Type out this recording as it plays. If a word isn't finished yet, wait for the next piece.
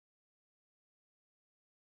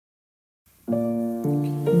Hello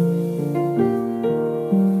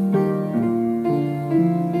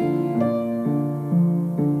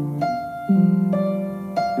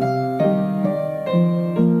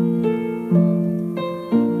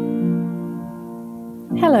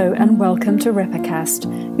and welcome to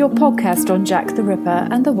Rippercast, your podcast on Jack the Ripper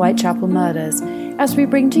and the Whitechapel murders, as we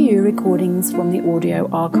bring to you recordings from the audio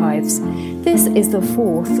archives. This is the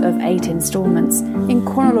fourth of 8 instalments, in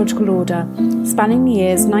chronological order, spanning the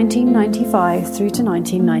years 1995 through to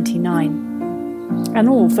 1999, and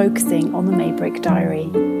all focusing on the Maybrick Diary.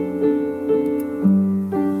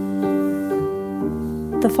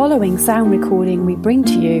 The following sound recording we bring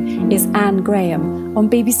to you is Anne Graham on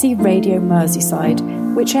BBC Radio Merseyside,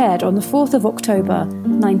 which aired on the 4th of October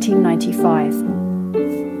 1995.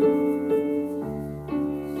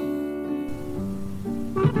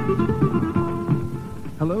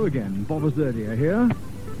 Hello again, Bob Azurdia here.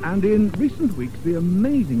 And in recent weeks, the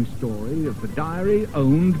amazing story of the diary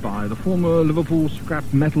owned by the former Liverpool scrap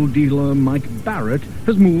metal dealer Mike Barrett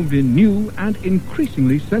has moved in new and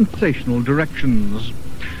increasingly sensational directions.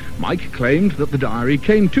 Mike claimed that the diary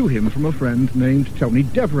came to him from a friend named Tony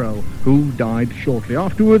Devereux, who died shortly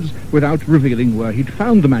afterwards without revealing where he'd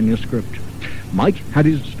found the manuscript. Mike had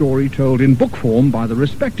his story told in book form by the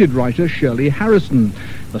respected writer Shirley Harrison,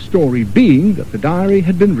 the story being that the diary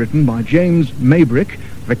had been written by James Maybrick,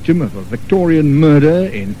 victim of a Victorian murder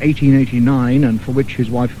in 1889 and for which his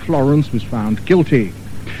wife Florence was found guilty.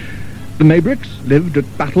 The Maybricks lived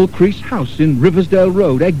at Battle Crease House in Riversdale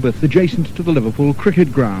Road, Aigburth, adjacent to the Liverpool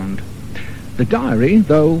cricket ground. The diary,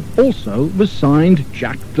 though, also was signed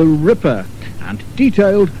Jack the Ripper and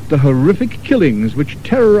detailed the horrific killings which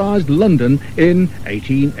terrorised London in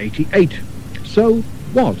 1888. So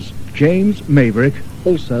was James Maybrick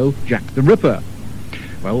also Jack the Ripper?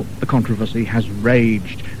 Well, the controversy has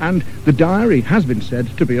raged, and the diary has been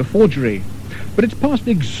said to be a forgery. But it's passed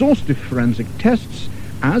exhaustive forensic tests,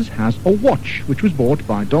 as has a watch, which was bought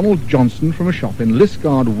by Donald Johnson from a shop in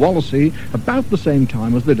Liskeard, Wallasey, about the same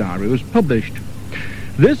time as the diary was published.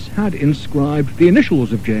 This had inscribed the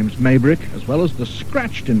initials of James Maybrick, as well as the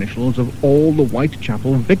scratched initials of all the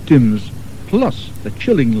Whitechapel victims, plus the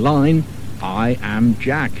chilling line, "I am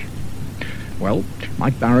Jack." Well,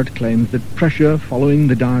 Mike Barrett claims that pressure following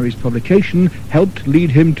the diary's publication helped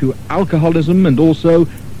lead him to alcoholism and also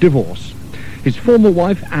divorce. His former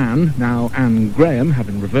wife, Anne, now Anne Graham,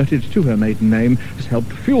 having reverted to her maiden name, has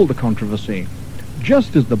helped fuel the controversy.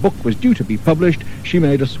 Just as the book was due to be published, she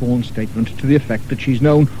made a sworn statement to the effect that she's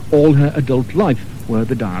known all her adult life where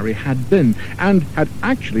the diary had been, and had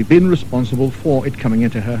actually been responsible for it coming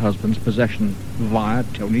into her husband's possession via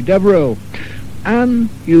Tony Devereux. Anne,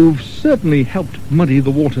 you've certainly helped muddy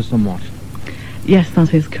the water somewhat. Yes,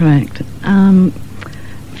 that is correct.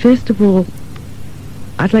 First of all,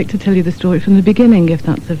 I'd like to tell you the story from the beginning, if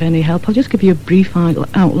that's of any help. I'll just give you a brief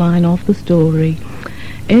outline of the story.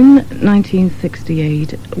 In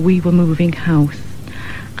 1968, we were moving house,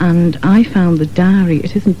 and I found the diary.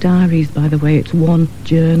 It isn't diaries, by the way, it's one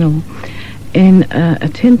journal, in a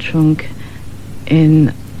tin trunk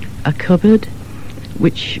in a cupboard,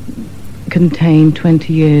 which contained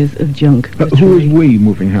 20 years of junk. Who was we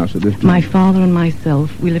moving house at this time? My father and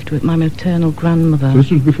myself. We lived with my maternal grandmother. So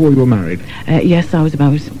this was before you were married? Yes, I was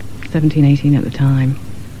about 17, 18 at the time.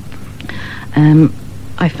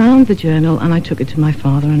 I found the journal and I took it to my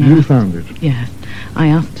father and You found it? Yes. I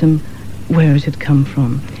asked him where it had come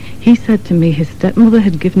from. He said to me his stepmother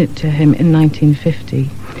had given it to him in 1950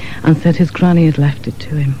 and said his granny had left it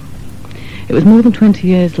to him. It was more than 20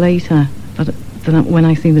 years later that when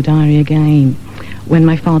I seen the diary again, when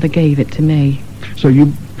my father gave it to me. So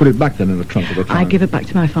you put it back then in the trunk at the time? I give it back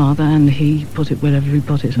to my father and he put it wherever he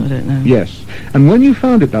put it, I don't know. Yes. And when you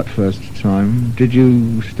found it that first time, did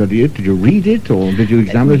you study it, did you read it, or did you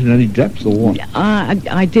examine it in any depth, or what?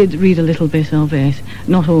 I did read a little bit of it,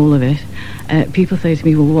 not all of it. People say to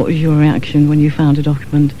me, well, what was your reaction when you found a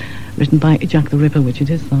document written by Jack the Ripper, which it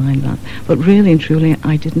is signed that. But really and truly,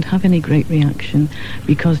 I didn't have any great reaction,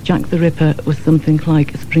 because Jack the Ripper was something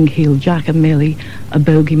like Spring-Heeled Jack, and merely a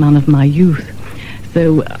bogeyman of my youth.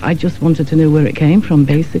 So I just wanted to know where it came from,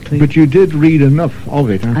 basically. But you did read enough of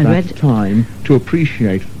it at that time to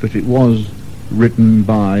appreciate that it was written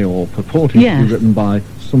by, or purported to be written by,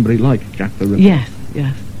 somebody like Jack the Ripper. Yes,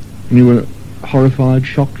 yes. And you were horrified,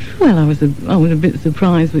 shocked? Well, I was a bit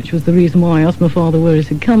surprised, which was the reason why I asked my father where it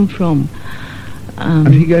had come from.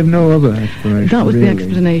 And he gave no other explanation? That was really the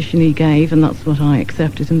explanation he gave, and that's what I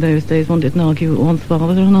accepted in those days. One didn't argue with one's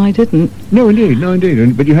father, and I didn't. No,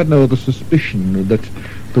 indeed. But you had no other suspicion that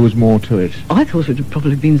there was more to it? I thought it had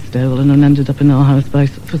probably been stolen and ended up in our house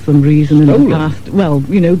for some reason Stolen? in the past. Well,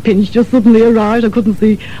 Pinch just suddenly arrived. I couldn't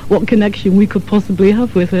see what connection we could possibly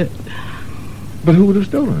have with it. But who would have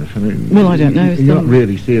stolen it? I mean, Well, I don't know. You're not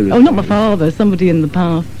really serious. Oh, not my father. Somebody in the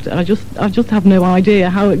past. I just have no idea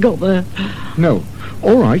how it got there. No.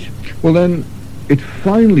 All right. Well, then, it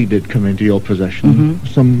finally did come into your possession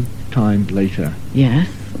some time later. Yes.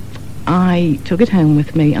 I took it home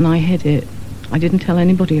with me and I hid it. I didn't tell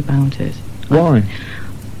anybody about it. Why?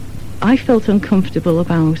 I felt uncomfortable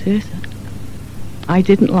about it. I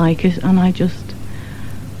didn't like it and I just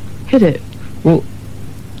hid it. Well,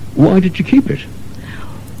 why did you keep it?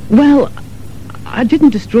 Well, I didn't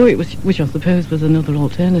destroy it, which I suppose was another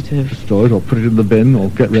alternative. Store it or put it in the bin or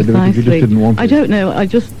get rid of it if you just didn't want it? I don't know. I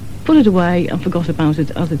just put it away and forgot about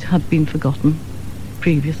it as it had been forgotten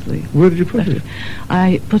previously. Where did you put it?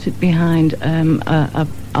 I put it behind a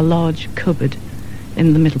large cupboard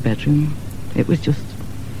in the middle bedroom. It was just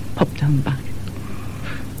popped down the back.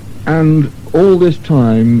 And all this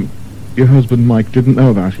time, your husband Mike didn't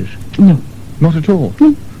know about it? No. Not at all?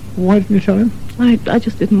 No. Why didn't you tell him? I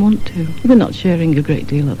just didn't want to. We were not sharing a great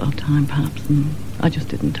deal at that time, perhaps, and I just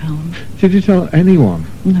didn't tell him. Did you tell anyone?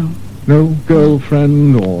 No. No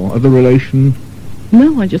girlfriend or other relation?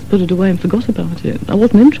 No, I just put it away and forgot about it. I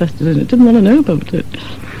wasn't interested in it, didn't want to know about it.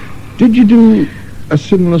 Did you do a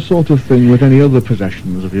similar sort of thing with any other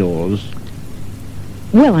possessions of yours?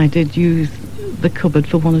 Well, I did use the cupboard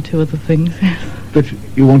for one or two other things, yes. That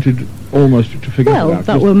you wanted almost to forget about? Well,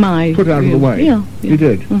 that were my... Put out of the way? Yeah. You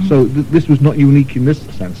did? So this was not unique in this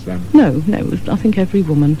sense, then? No, I think every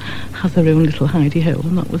woman has her own little hidey hole,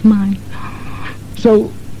 and that was mine.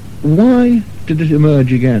 So, why did it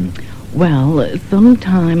emerge again? Well, some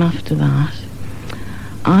time after that,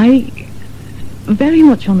 I, very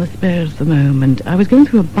much on the spur of the moment, I was going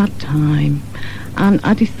through a bad time, and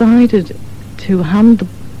I decided to hand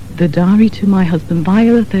the diary to my husband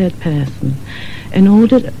via a third person in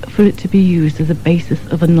order for it to be used as a basis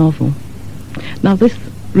of a novel. Now, this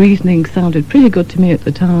reasoning sounded pretty good to me at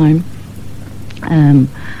the time.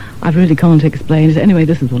 I really can't explain it. Anyway,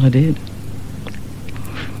 this is what I did.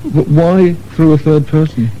 But why through a third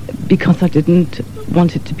person? Because I didn't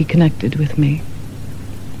want it to be connected with me.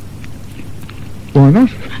 Why not?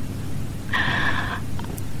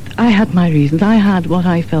 I had my reasons. I had what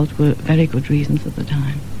I felt were very good reasons at the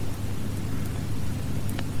time.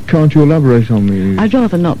 Can't you elaborate on these? I'd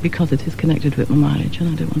rather not, because it is connected with my marriage, and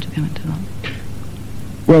I don't want to go into that.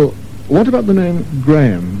 Well, what about the name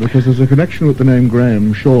Graham? Because there's a connection with the name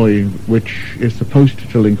Graham, surely, which is supposed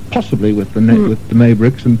to link possibly with the with the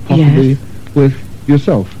Mabricks and possibly with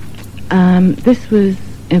yourself. This was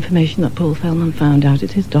information that Paul Feldman found out.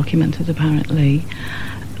 It is documented, apparently.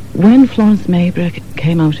 When Florence Maybrick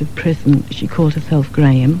came out of prison, she called herself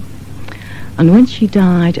Graham. And when she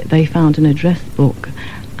died, they found an address book,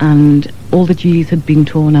 and all the G's had been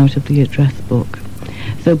torn out of the address book.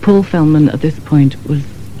 So Paul Feldman, at this point, was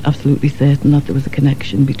absolutely certain that there was a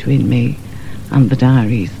connection between me and the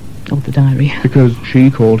diaries, or the diary. Because she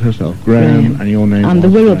called herself Graham, and your name and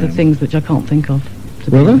was there were Graham. other things which I can't think of,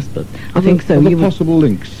 to be Were there? honest, but I think so. Other possible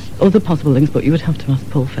links? Other possible links, but you would have to ask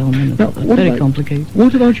Paul Feldman about that. Very complicated.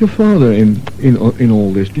 What about your father in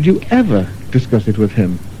all this? Did you ever discuss it with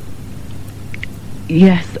him?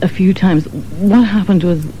 Yes, a few times. What happened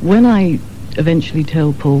was, when I eventually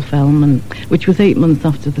told Paul Feldman, which was 8 months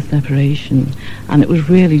after the separation, and it was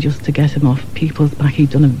really just to get him off people's back.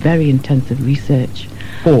 He'd done a very intensive research.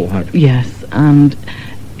 Paul had? Yes, and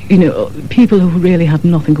people who really had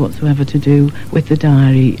nothing whatsoever to do with the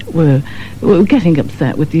diary were getting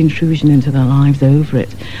upset with the intrusion into their lives over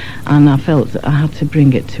it, and I felt I had to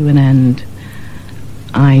bring it to an end.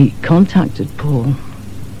 I contacted Paul,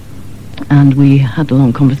 and we had a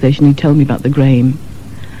long conversation. He told me about the Graham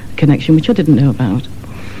connection, which I didn't know about,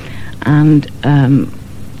 and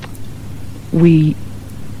we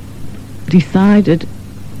decided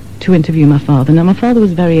to interview my father. Now, my father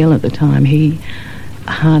was very ill at the time. He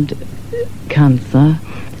had cancer,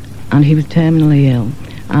 and he was terminally ill,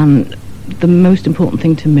 and the most important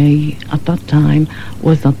thing to me at that time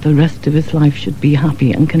was that the rest of his life should be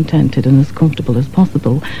happy and contented and as comfortable as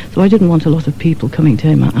possible. So I didn't want a lot of people coming to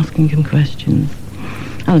him asking him questions,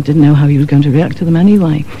 and I didn't know how he was going to react to them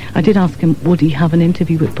anyway. I did ask him, would he have an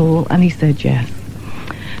interview with Paul, and he said yes.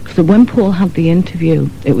 So when Paul had the interview,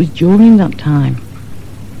 it was during that time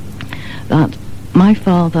that my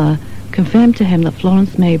father confirmed to him that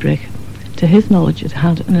Florence Maybrick, to his knowledge, had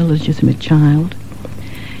had an illegitimate child.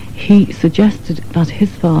 He suggested that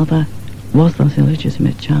his father was that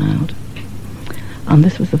illegitimate child, and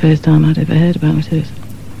this was the first time I'd ever heard about it.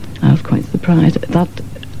 I was quite surprised. That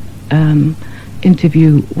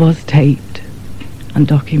interview was taped and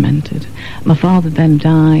documented. My father then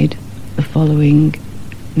died the following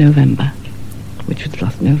November, which was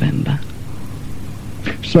last November.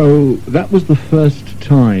 So that was the first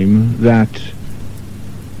time that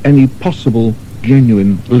any possible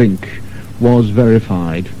genuine link was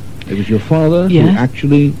verified. It was your father who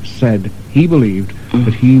actually said he believed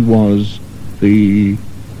that he was the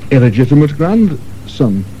illegitimate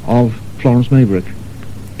grandson of Florence Maybrick.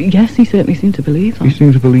 Yes, he certainly seemed to believe that. He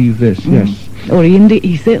seemed to believe this, yes. Or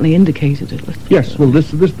he certainly indicated it. Yes, well,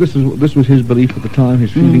 this was his belief at the time,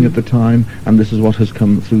 his feeling at the time, and this is what has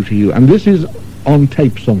come through to you. And this is on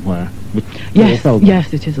tape somewhere.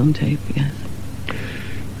 Yes, it is on tape, yes.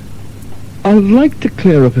 I'd like to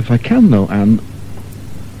clear up, if I can, though, Anne,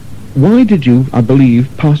 why did you, I believe,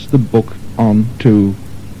 pass the book on to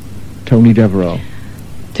Tony Devereux?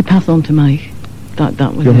 To pass on to Mike.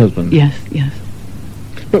 That was your husband? Yes.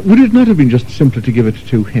 But would it not have been just simpler to give it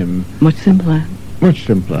to him? Much simpler. Much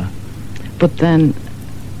simpler. But then...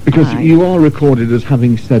 Because you are recorded as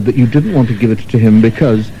having said that you didn't want to give it to him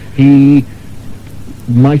because he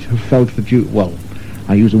might have felt that you... Well,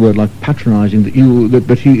 I use a word like patronising,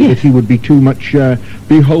 that he would be too much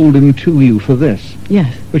beholden to you for this.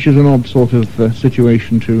 Yes. Which is an odd sort of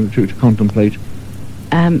situation to contemplate.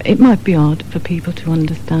 It might be odd for people to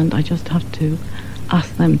understand. I just have to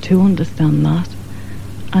ask them to understand that.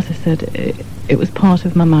 As I said, it was part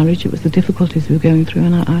of my marriage. It was the difficulties we were going through,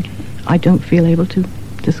 and I don't feel able to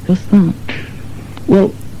discuss that.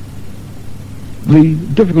 Well, the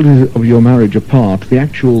difficulties of your marriage apart, the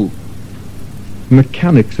actual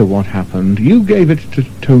mechanics of what happened, you gave it to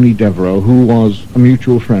Tony Devereux, who was a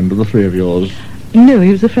mutual friend of the three of yours. No,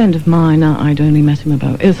 he was a friend of mine. I'd only met him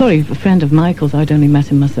a friend of Michael's. I'd only met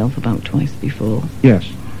him myself about twice before. Yes.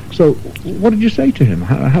 So, what did you say to him?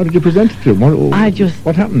 How did you present it to him?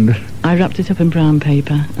 What happened? I wrapped it up in brown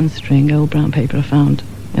paper and string, old brown paper I found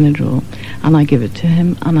in a drawer, and I gave it to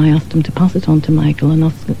him, and I asked him to pass it on to Michael, and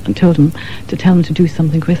told him to tell him to do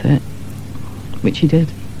something with it, which he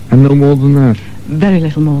did. And no more than that? Very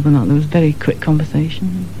little more than that. There was very quick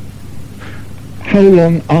conversation. How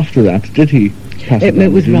long after that did he pass it on?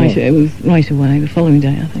 It was right away, the following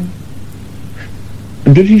day, I think.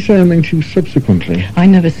 And did he say anything to you subsequently? I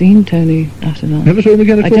never seen Tony after that. Never saw him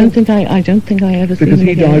again at all? I don't think I ever seen him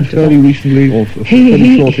again. Because he died fairly recently, or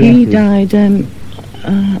fairly shortly He died,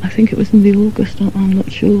 I think it was in the August, I'm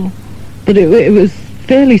not sure. But it was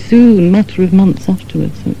fairly soon, matter of months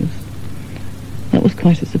afterwards. That was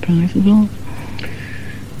quite a surprise as well.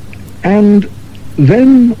 And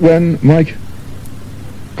then when Mike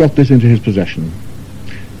got this into his possession,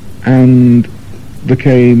 and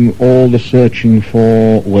became all the searching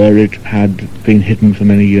for where it had been hidden for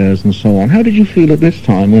many years and so on. How did you feel at this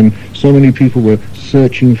time when so many people were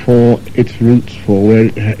searching for its roots, for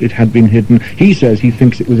where it had been hidden? He says he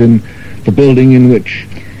thinks it was in the building in which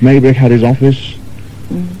Maybrick had his office.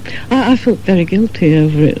 I felt very guilty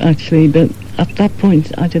over it, actually, but at that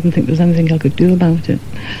point I didn't think there was anything I could do about it.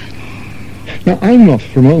 Now, I'm not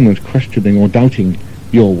for a moment questioning or doubting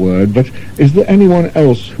your word, but is there anyone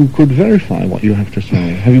else who could verify what you have to say?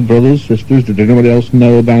 Have you brothers, sisters? Did anybody else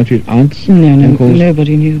know about it? Aunts? No,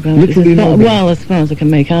 nobody knew about it. Nobody? Well, as far as I can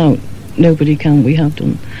make out, nobody can. We have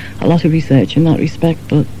done a lot of research in that respect,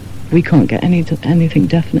 but we can't get anything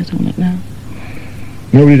definite on it now.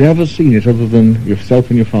 Nobody had ever seen it other than yourself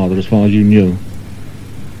and your father, as far as you knew?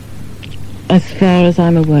 As far as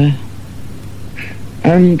I'm aware.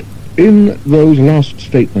 And in those last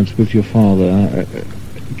statements with your father,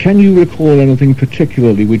 can you recall anything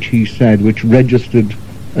particularly which he said, which registered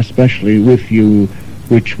especially with you,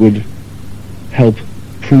 which would help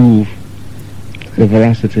prove the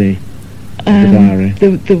veracity of the diary?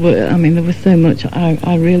 There was so much.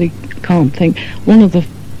 I really can't think. One of the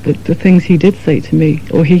things he did say to me,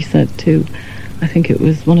 or he said too, I think it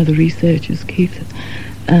was one of the researchers, Keith,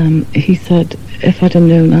 he said, if I'd have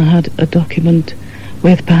known I had a document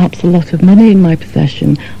with perhaps a lot of money in my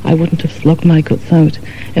possession, I wouldn't have slogged my guts out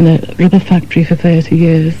in a rubber factory for 30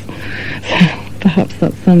 years. So perhaps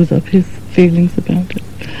that sums up his feelings about it.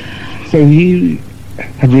 So he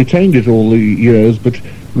had retained it all the years, but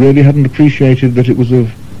really hadn't appreciated that it was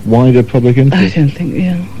of wider public interest? I don't think,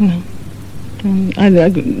 no.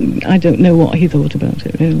 I don't know what he thought about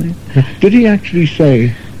it, really. Did he actually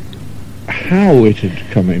say how it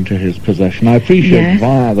had come into his possession? I appreciate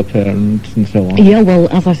via the parents and so on. Yeah, well,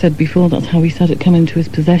 as I said before, that's how he said it come into his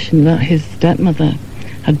possession, that his stepmother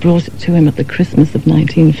had brought it to him at the Christmas of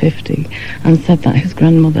 1950 and said that his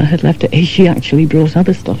grandmother had left it. She actually brought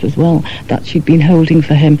other stuff as well that she'd been holding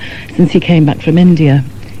for him since he came back from India.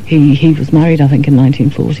 He was married, I think, in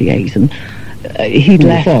 1948, and he'd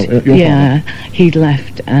left. He'd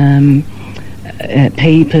left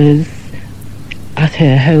papers at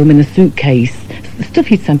her home in a suitcase, stuff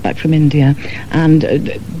he'd sent back from India, and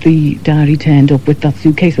the diary turned up with that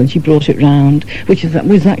suitcase when she brought it round, which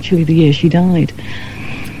was actually the year she died.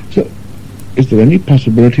 So, is there any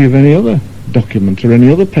possibility of any other documents or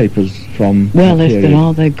any other papers from? Well, if there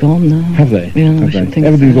are, they're gone now. Have they? Yeah, have I should they? think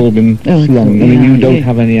Everything's so. all been slung. I mean, you don't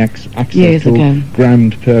have any access to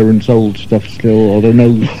grandparents' old stuff still, or there are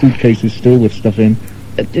no suitcases still with stuff in?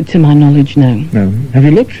 To my knowledge, no. No. Have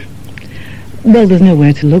you looked? Well, there's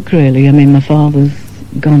nowhere to look, really. I mean, my father's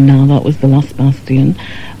gone now. That was the last bastion.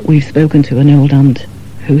 We've spoken to an old aunt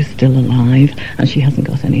who's still alive, and she hasn't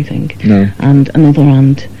got anything. No. And another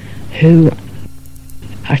aunt who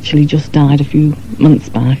actually just died a few months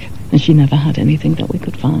back, and she never had anything that we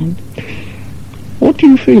could find. What do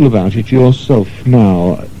you feel about it yourself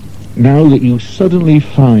now that you suddenly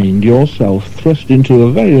find yourself thrust into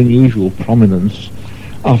a very unusual prominence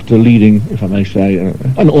after leading, if I may say,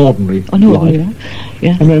 an ordinary life?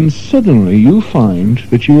 Yes. And then suddenly you find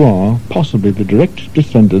that you are possibly the direct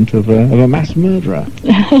descendant of a mass murderer?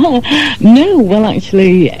 No, well,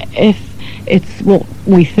 actually, if it's what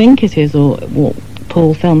we think it is, or what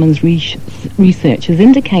Paul Feldman's research has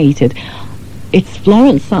indicated, it's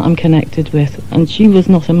Florence that I'm connected with, and she was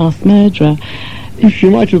not a mass murderer. She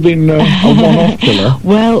might have been a one-off killer.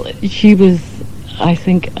 Well, she was, I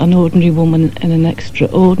think, an ordinary woman in an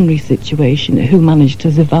extraordinary situation who managed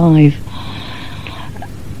to survive.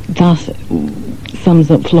 That sums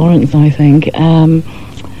up Florence, I think.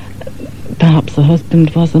 Perhaps her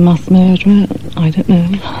husband was a mass murderer. I don't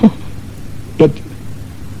know. But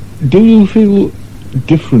do you feel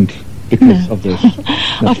different because of this? No.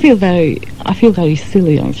 I feel very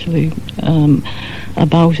silly, actually,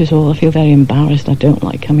 about it all. I feel very embarrassed. I don't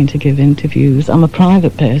like coming to give interviews. I'm a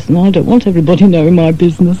private person. I don't want everybody knowing my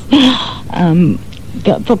business.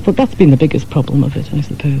 But that's been the biggest problem of it, I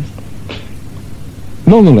suppose.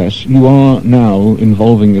 Nonetheless, you are now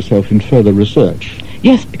involving yourself in further research.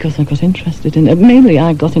 Yes, because I got interested in it. Mainly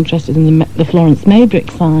I got interested in the Florence Maybrick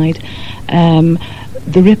side.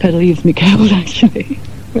 The Ripper leaves me cold, actually.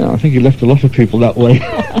 Yeah, I think he left a lot of people that way,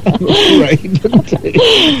 I'm afraid, didn't he?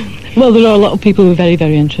 Well, there are a lot of people who are very,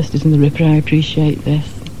 very interested in the Ripper. I appreciate this.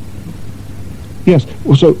 Yes.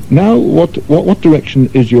 Well, so now what direction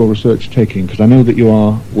is your research taking? Because I know that you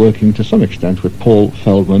are working to some extent with Paul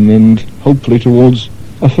Feldman and hopefully towards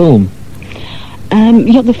a film.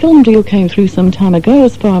 Yeah, the film deal came through some time ago.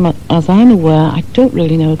 As far as I'm aware, I don't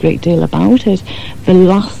really know a great deal about it. The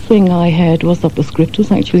last thing I heard was that the script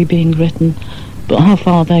was actually being written, but how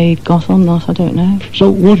far they got on that, I don't know. So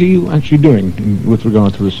what are you actually doing with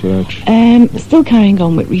regard to research? Still carrying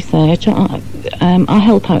on with research. I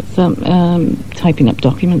help out some typing up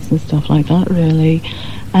documents and stuff like that, really.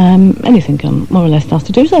 Anything I'm more or less asked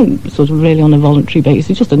to do, so sort of really on a voluntary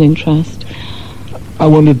basis, just an interest. I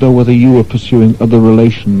wondered, though, whether you were pursuing other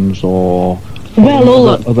relations or... Well,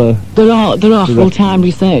 other there are full-time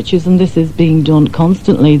researchers, and this is being done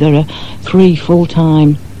constantly. There are 3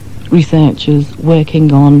 full-time researchers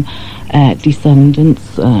working on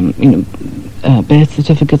descendants, birth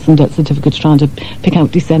certificates and death certificates, trying to pick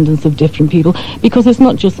out descendants of different people, because it's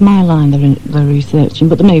not just my line they're researching,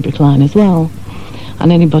 but the Maybrick line as well,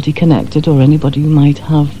 and anybody connected or anybody who might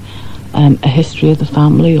have a history of the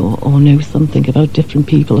family or know something about different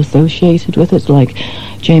people associated with it, like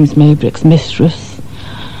James Maybrick's mistress,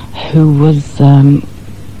 who was,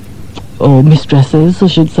 or mistresses, I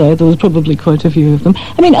should say. There was probably quite a few of them.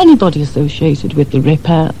 I mean, anybody associated with the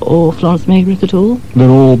Ripper or Florence Maybrick at all. They're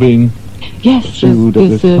all being pursued at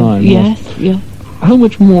this time. Yes. How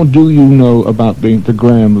much more do you know about the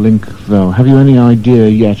Graham link, though? Have you any idea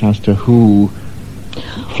yet as to who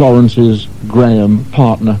Florence's Graham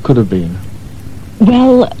partner could have been?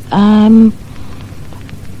 Well,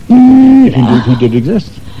 if indeed he did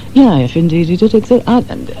exist. Yeah, if indeed he did exist.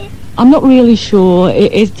 I'm not really sure.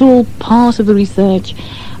 It's all part of the research,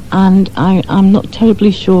 and I'm not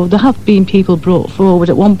terribly sure. There have been people brought forward.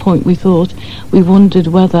 At one point we wondered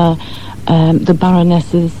whether the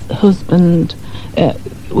Baroness's husband,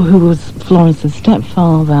 who was Florence's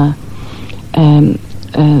stepfather,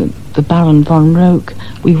 the Baron von Roke,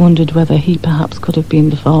 we wondered whether he perhaps could have been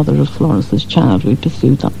the father of Florence's child who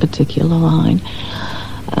pursued that particular line.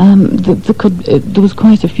 There was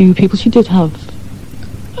quite a few people. She did have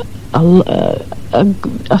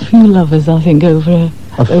a few lovers, I think, over...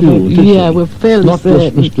 A few? Yeah, we're fairly not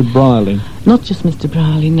certain. Not just Mr. Brierley? Not just Mr.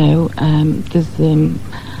 Brierley, no.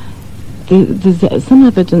 There's some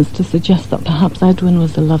evidence to suggest that perhaps Edwin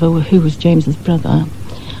was the lover, who was James's brother.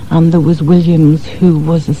 and there was Williams, who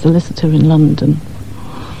was a solicitor in London.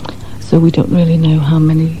 So we don't really know how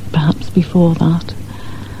many, perhaps before that.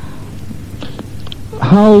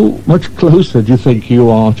 How much closer do you think you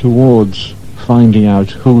are towards finding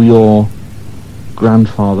out who your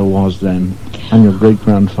grandfather was then, and your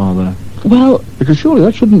great-grandfather? Well, because surely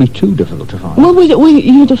that shouldn't be too difficult to find. Well,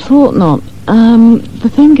 you'd have thought not. The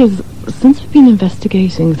thing is, since we've been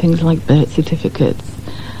investigating things like birth certificates,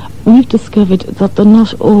 we've discovered that they're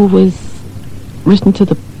not always written to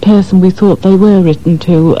the person we thought they were written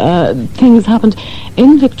to. Things happened.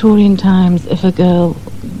 In Victorian times, if a girl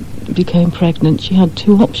became pregnant, she had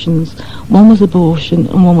two options. One was abortion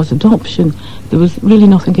and one was adoption. There was really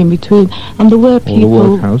nothing in between. And there were people... Or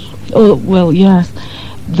the workhouse. Oh, well, yes.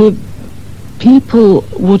 The people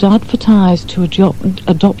would advertise to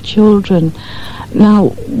adopt children.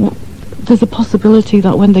 Now, there's a possibility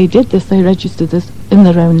that when they did this, they registered this in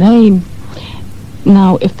their own name.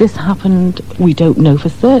 Now, if this happened, we don't know for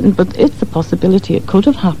certain, but it's a possibility it could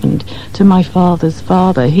have happened to my father's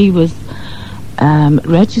father. He was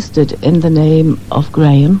registered in the name of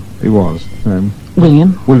Graham. He was.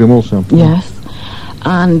 William. William also. Yes.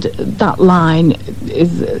 And that line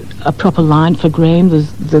is a proper line for Graham.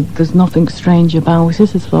 There's nothing strange about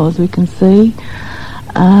it as far as we can see.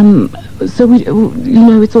 So we,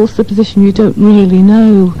 it's all supposition. You don't really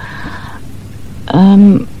know.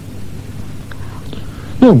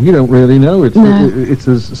 No, you don't really know. No. It's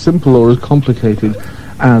as simple or as complicated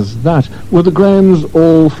as that. Were the Grahams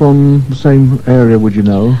all from the same area, would you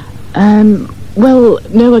know? Well,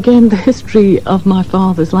 no, again, the history of my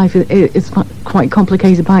father's life is quite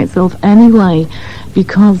complicated by itself anyway,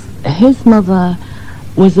 because his mother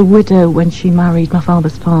was a widow when she married my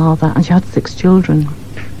father's father, and she had 6 children.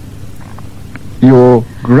 Your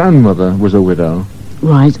grandmother was a widow?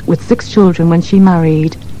 Right, with 6 children when she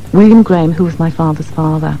married William Graham, who was my father's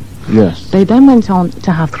father. Yes. They then went on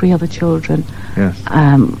to have 3 other children. Yes.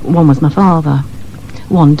 One was my father,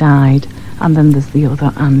 one died, and then there's the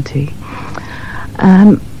other auntie.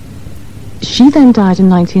 She then died in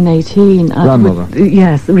 1918. Grandmother?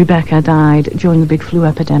 Yes, Rebecca died during the big flu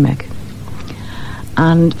epidemic.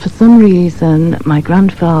 And for some reason, my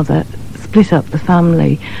grandfather split up the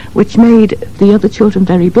family, which made the other children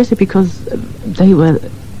very bitter because they were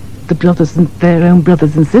their own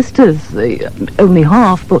brothers and sisters, only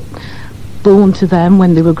half, but born to them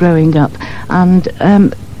when they were growing up. And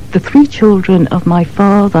the 3 children of my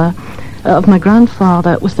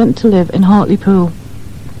grandfather were sent to live in Hartlepool,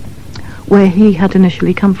 where he had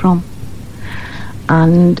initially come from.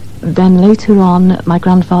 And then later on, my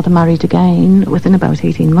grandfather married again within about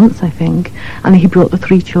 18 months, I think, and he brought the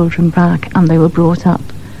 3 children back, and they were brought up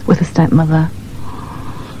with a stepmother.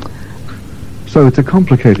 So it's a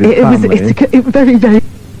complicated family. It's very, very...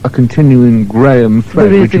 A continuing Graham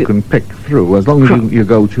thread which you can pick through, as long as you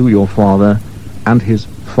go to your father and his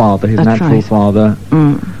father, his natural father,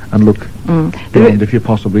 and look beyond if you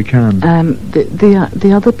possibly can.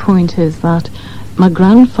 The other point is that my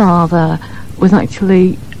grandfather was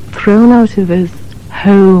actually thrown out of his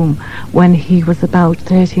home when he was about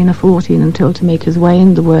 13 or 14 and told to make his way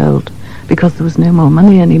in the world because there was no more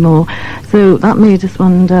money anymore. So that made us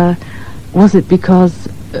wonder, was it because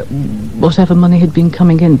whatever money had been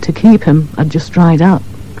coming in to keep him had just dried up?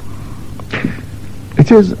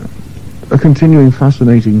 It is a continuing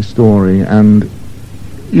fascinating story, and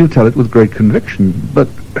you tell it with great conviction, but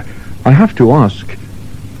I have to ask,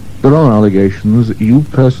 there are allegations that you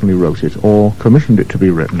personally wrote it or commissioned it to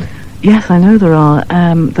be written. Yes, I know there are.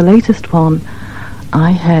 The latest one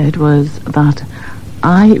I heard was that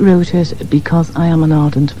I wrote it because I am an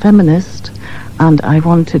ardent feminist and I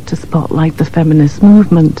wanted to spotlight the feminist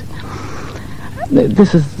movement.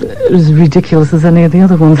 This is as ridiculous as any of the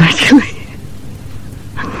other ones, actually.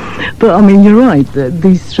 But, I mean, you're right,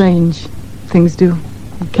 these strange things do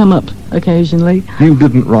come up occasionally. You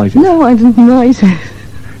didn't write it? No, I didn't write it.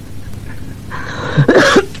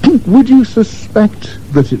 Would you suspect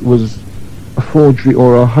that it was a forgery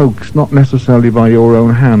or a hoax, not necessarily by your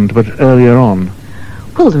own hand, but earlier on?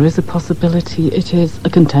 Well, there is a possibility it is a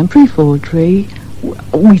contemporary forgery.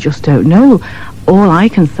 We just don't know. All I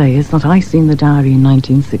can say is that I seen the diary in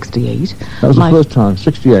 1968. That was the first time,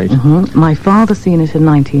 68? Mm-hmm. My father seen it in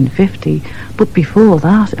 1950, but before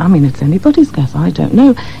that, I mean, it's anybody's guess, I don't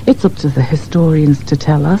know. It's up to the historians to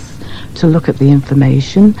tell us, to look at the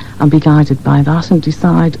information and be guided by that and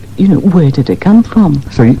decide, where did it come from?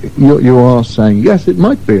 So you are saying, yes, it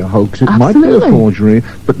might be a hoax, it Absolutely. Might be a forgery,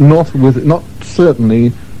 but not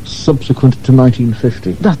certainly subsequent to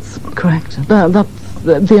 1950. That's correct. That's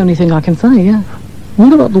the only thing I can say, yeah.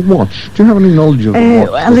 What about the watch? Do you have any knowledge of the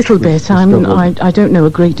watch? A little bit. I don't know a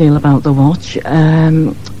great deal about the watch.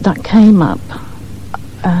 That came up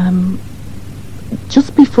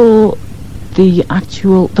just before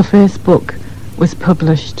the first book was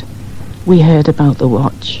published. We heard about the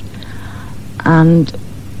watch, and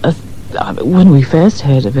when we first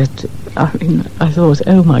heard of it, I thought,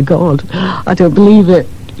 oh my God, I don't believe it,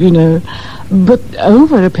 But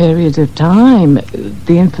over a period of time,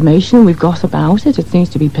 the information we've got about it seems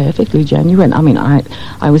to be perfectly genuine.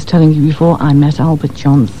 I was telling you before, I met Albert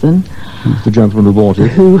Johnson. Who's the gentleman who bought it?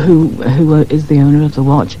 Who is the owner of the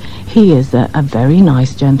watch. He is a very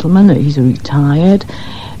nice gentleman. He's retired.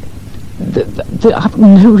 I have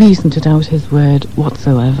no reason to doubt his word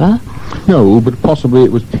whatsoever. No, but possibly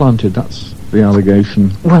it was planted. That's the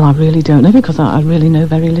allegation. Well, I really don't know, because I really know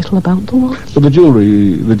very little about the watch. But the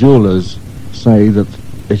jewellers say that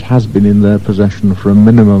it has been in their possession for a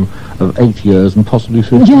minimum of 8 years and possibly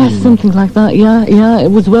 15. Yes, something like that, yeah.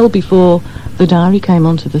 It was well before the diary came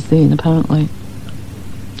onto the scene, apparently.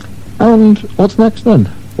 And what's next then?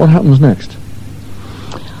 What happens next?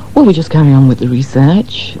 Well, we just carry on with the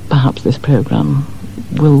research. Perhaps this programme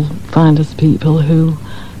will find us people who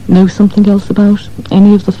know something else about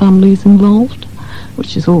any of the families involved,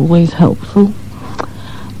 which is always helpful.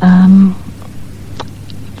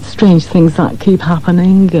 Strange things that keep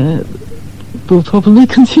happening will probably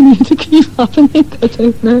continue to keep happening. I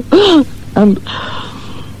don't know. And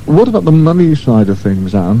what about the money side of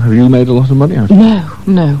things, Anne? Have you made a lot of money out of it?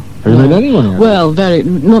 No. Have you made any money out of it?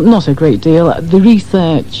 Well, not a great deal. The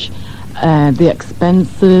research, the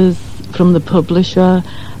expenses from the publisher,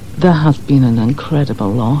 there has been an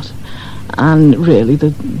incredible lot. And really,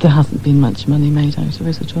 there hasn't been much money made out of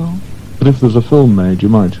it at all. But if there's a film made, you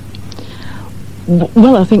might.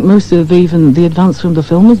 Well, I think most of even the advance from the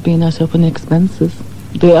film has been set up in expenses.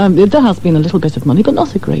 There has been a little bit of money, but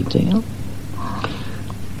not a great deal.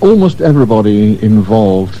 Almost everybody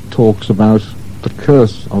involved talks about the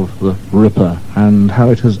curse of the Ripper and how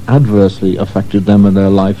it has adversely affected them in their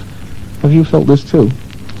life. Have you felt this too?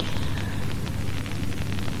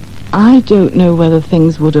 I don't know whether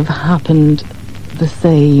things would have happened the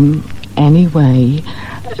same anyway.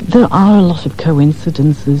 There are a lot of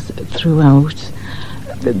coincidences throughout.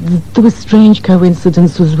 There were strange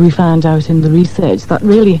coincidences we found out in the research that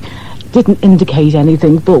really didn't indicate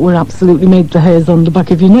anything, but were absolutely made the hairs on the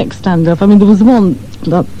back of your neck stand up. There was one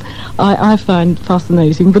that I find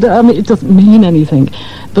fascinating, but it doesn't mean anything.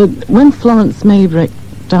 But when Florence Maybrick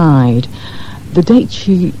died, the date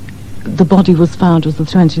the body was found was the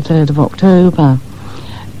 23rd of October.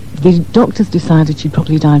 The doctors decided she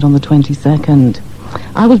probably died on the 22nd.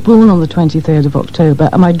 I was born on the 23rd of October,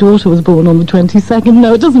 and my daughter was born on the 22nd.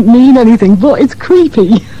 No, it doesn't mean anything, but it's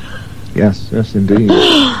creepy. Yes, indeed.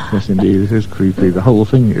 Yes, indeed, it is creepy. The whole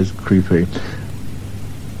thing is creepy.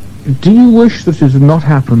 Do you wish that it had not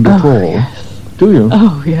happened at all? Yes. Do you?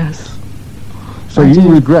 Oh, yes. So you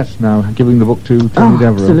regret now giving the book to Tony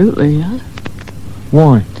Devereux? Absolutely, yeah.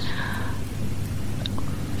 Why?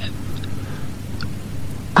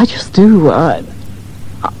 I just do. I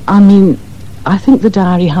think the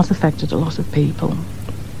diary has affected a lot of people.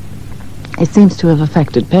 It seems to have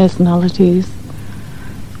affected personalities,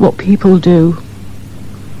 what people do,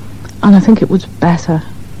 and I think it was better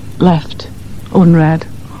left unread.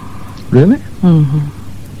 Really?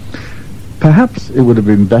 Mm-hmm. Perhaps it would have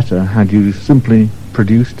been better had you simply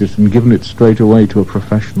produced it and given it straight away to a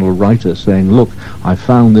professional writer saying, look, I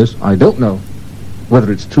found this, I don't know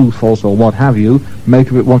whether it's true, false, or what have you, make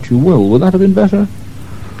of it what you will. Would that have been better?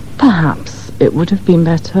 Perhaps it would have been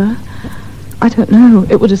better. I don't know.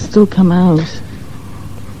 It would have still come out.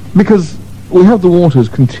 Because we have the waters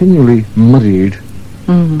continually muddied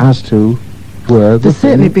as to where the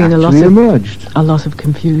thing actually emerged. A lot of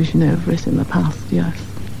confusion over it in the past, yes.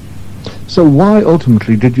 So why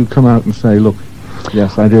ultimately did you come out and say, look,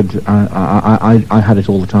 yes, I did, I had it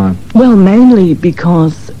all the time? Well, mainly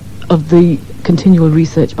because of the continual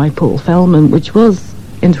research by Paul Fellman, which was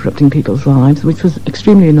interrupting people's lives, which was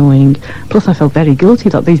extremely annoying. Plus, I felt very guilty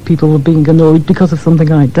that these people were being annoyed because of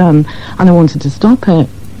something I'd done, and I wanted to stop it.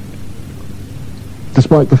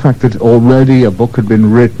 Despite the fact that already a book had been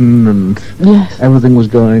written and everything was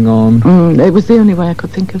going on? It was the only way I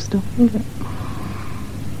could think of stopping it.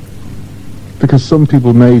 Because some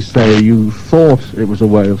people may say you thought it was a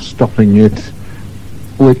way of stopping it,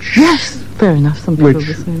 which... Yes, fair enough, some people will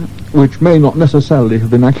say that. Which may not necessarily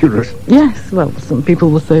have been accurate. Yes, well, some people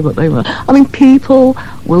will say what they want. People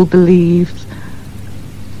will believe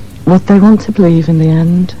what they want to believe in the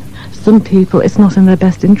end. Some people, it's not in their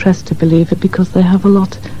best interest to believe it because they have a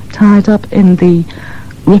lot tied up in the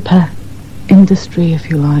Ripper industry, if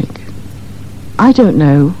you like. I don't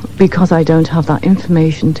know, because I don't have that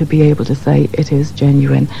information to be able to say it is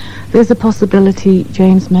genuine. There's a possibility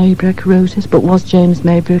James Maybrick wrote it, but was James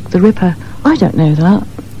Maybrick the Ripper? I don't know that.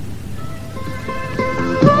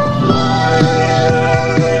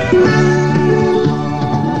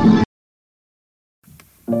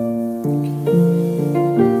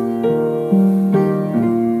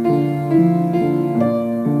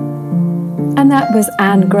 And that was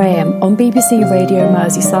Anne Graham on BBC Radio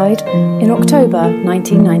Merseyside in October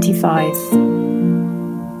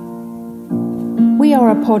 1995. We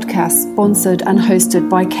are a podcast sponsored and hosted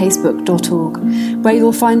by casebook.org, where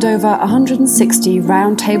you'll find over 160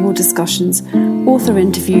 roundtable discussions, author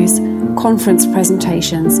interviews, conference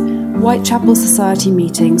presentations, Whitechapel Society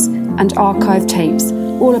meetings, and archive tapes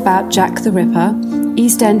all about Jack the Ripper,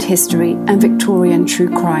 East End history, and Victorian true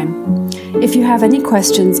crime. If you have any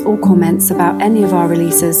questions or comments about any of our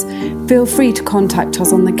releases, feel free to contact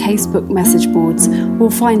us on the Casebook message boards or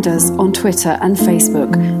find us on Twitter and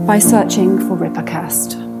Facebook by searching for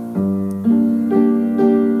Rippercast.